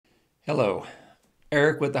Hello,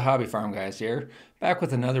 Eric with the Hobby Farm Guys here, back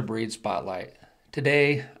with another breed spotlight.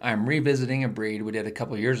 Today, I'm revisiting a breed we did a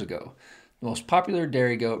couple years ago. The most popular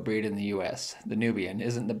dairy goat breed in the US, the Nubian,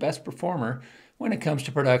 isn't the best performer when it comes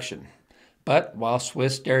to production. But while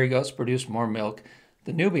Swiss dairy goats produce more milk,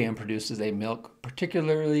 the Nubian produces a milk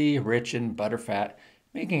particularly rich in butterfat,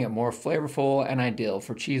 making it more flavorful and ideal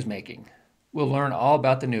for cheese making. We'll learn all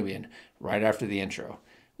about the Nubian right after the intro,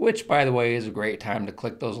 which, by the way, is a great time to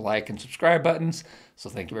click those like and subscribe buttons, so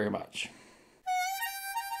thank you very much.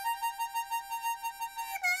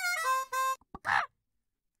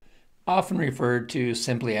 Often referred to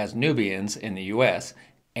simply as Nubians in the US,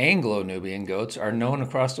 Anglo-Nubian goats are known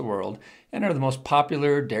across the world and are the most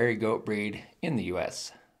popular dairy goat breed in the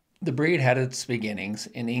US. The breed had its beginnings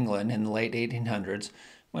in England in the late 1800s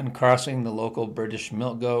when crossing the local British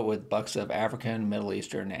milk goat with bucks of African, Middle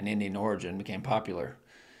Eastern, and Indian origin became popular.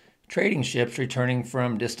 Trading ships returning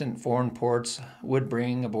from distant foreign ports would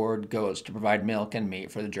bring aboard goats to provide milk and meat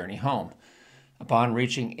for the journey home. Upon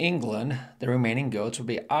reaching England, the remaining goats would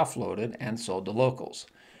be offloaded and sold to locals.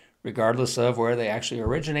 Regardless of where they actually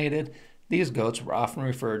originated, these goats were often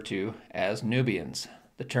referred to as Nubians.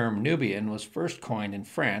 The term Nubian was first coined in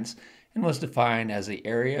France and was defined as the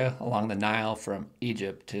area along the Nile from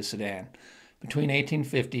Egypt to Sudan. Between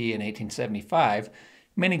 1850 and 1875,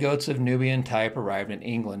 many goats of Nubian type arrived in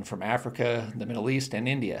England from Africa, the Middle East, and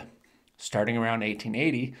India. Starting around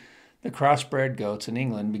 1880, the crossbred goats in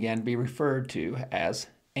England began to be referred to as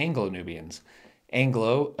Anglo-Nubians.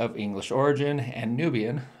 Anglo of English origin and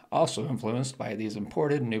Nubian, also influenced by these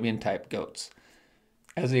imported Nubian-type goats.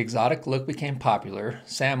 As the exotic look became popular,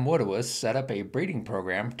 Sam Woodowus set up a breeding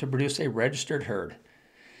program to produce a registered herd.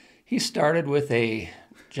 He started with a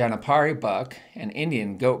Janapari buck, an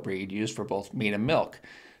Indian goat breed used for both meat and milk.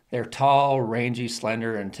 They're tall, rangy,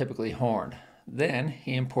 slender, and typically horned. Then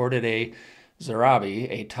he imported a Zarabi,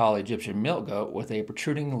 a tall Egyptian milk goat with a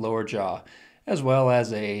protruding lower jaw, as well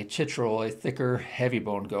as a Chitrol, a thicker,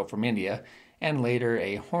 heavy-boned goat from India, and later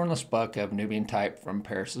a hornless buck of Nubian type from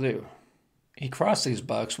Paris Zoo. He crossed these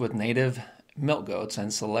bucks with native milk goats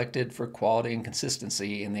and selected for quality and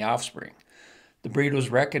consistency in the offspring. The breed was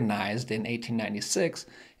recognized in 1896,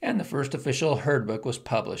 and the first official herd book was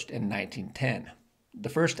published in 1910. The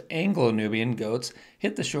first Anglo-Nubian goats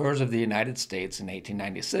hit the shores of the United States in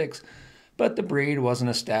 1896, but the breed wasn't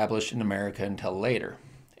established in America until later.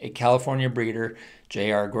 A California breeder,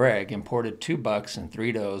 J.R. Gregg, imported 2 bucks and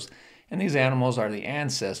 3 does, and these animals are the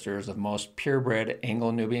ancestors of most purebred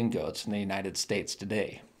Anglo-Nubian goats in the United States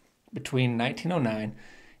today. Between 1909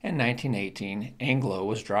 and 1918, Anglo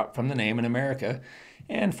was dropped from the name in America,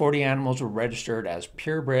 and 40 animals were registered as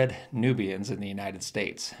purebred Nubians in the United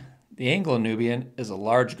States. The Anglo-Nubian is a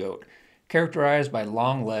large goat, characterized by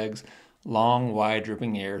long legs, long, wide,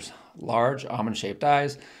 drooping ears, large, almond-shaped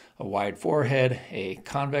eyes, a wide forehead, a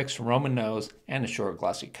convex Roman nose, and a short,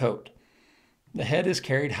 glossy coat. The head is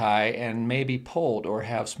carried high and may be polled or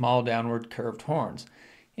have small downward curved horns.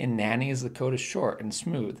 In nannies, the coat is short and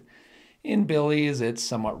smooth. In billies, it's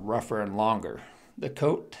somewhat rougher and longer. The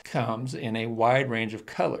coat comes in a wide range of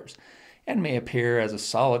colors and may appear as a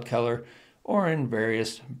solid color or in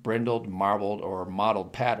various brindled, marbled, or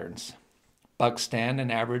mottled patterns. Bucks stand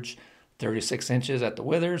an average 36 inches at the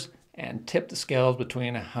withers and tip the scales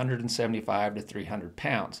between 175 to 300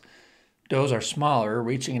 pounds. Does are smaller,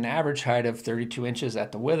 reaching an average height of 32 inches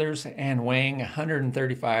at the withers and weighing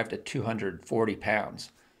 135 to 240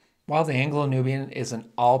 pounds. While the Anglo-Nubian is an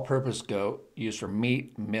all-purpose goat used for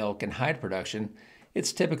meat, milk, and hide production,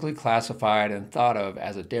 it's typically classified and thought of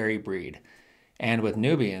as a dairy breed. And with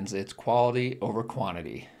Nubians, it's quality over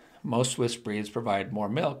quantity. Most Swiss breeds provide more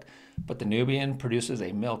milk, but the Nubian produces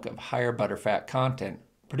a milk of higher butterfat content,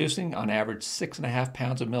 producing on average 6.5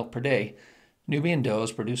 pounds of milk per day. Nubian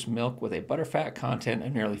does produce milk with a butterfat content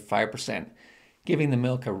of nearly 5%, giving the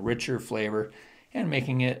milk a richer flavor and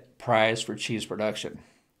making it prized for cheese production.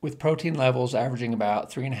 With protein levels averaging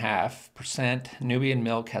about 3.5%, Nubian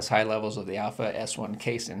milk has high levels of the alpha S1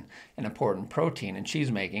 casein, an important protein in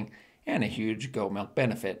cheese making, and a huge goat milk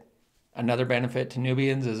benefit. Another benefit to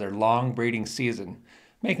Nubians is their long breeding season,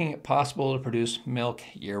 making it possible to produce milk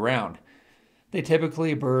year-round. They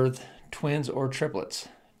typically birth twins or triplets.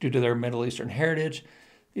 Due to their Middle Eastern heritage,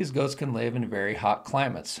 these goats can live in very hot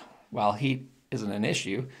climates. While heat isn't an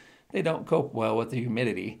issue, they don't cope well with the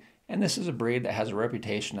humidity, and this is a breed that has a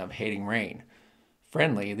reputation of hating rain.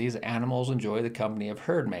 Friendly, these animals enjoy the company of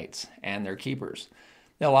herd mates and their keepers.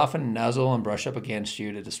 They'll often nuzzle and brush up against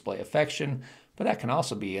you to display affection, but that can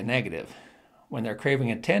also be a negative. When they're craving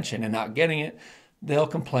attention and not getting it, they'll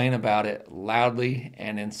complain about it loudly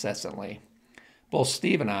and incessantly. Both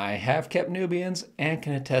Steve and I have kept Nubians and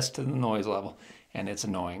can attest to the noise level, and it's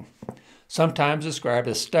annoying. Sometimes described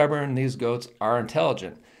as stubborn, these goats are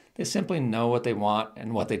intelligent. They simply know what they want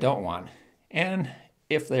and what they don't want. And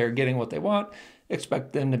if they're getting what they want,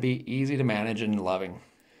 expect them to be easy to manage and loving.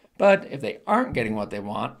 But if they aren't getting what they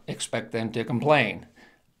want, expect them to complain,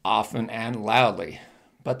 often and loudly.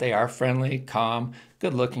 But they are friendly, calm,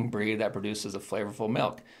 good-looking breed that produces a flavorful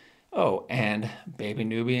milk. Oh, and baby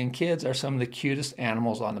Nubian kids are some of the cutest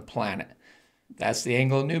animals on the planet. That's the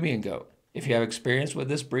Anglo-Nubian goat. If you have experience with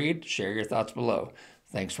this breed, share your thoughts below.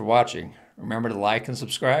 Thanks for watching. Remember to like and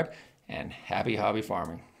subscribe, and happy hobby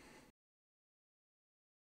farming.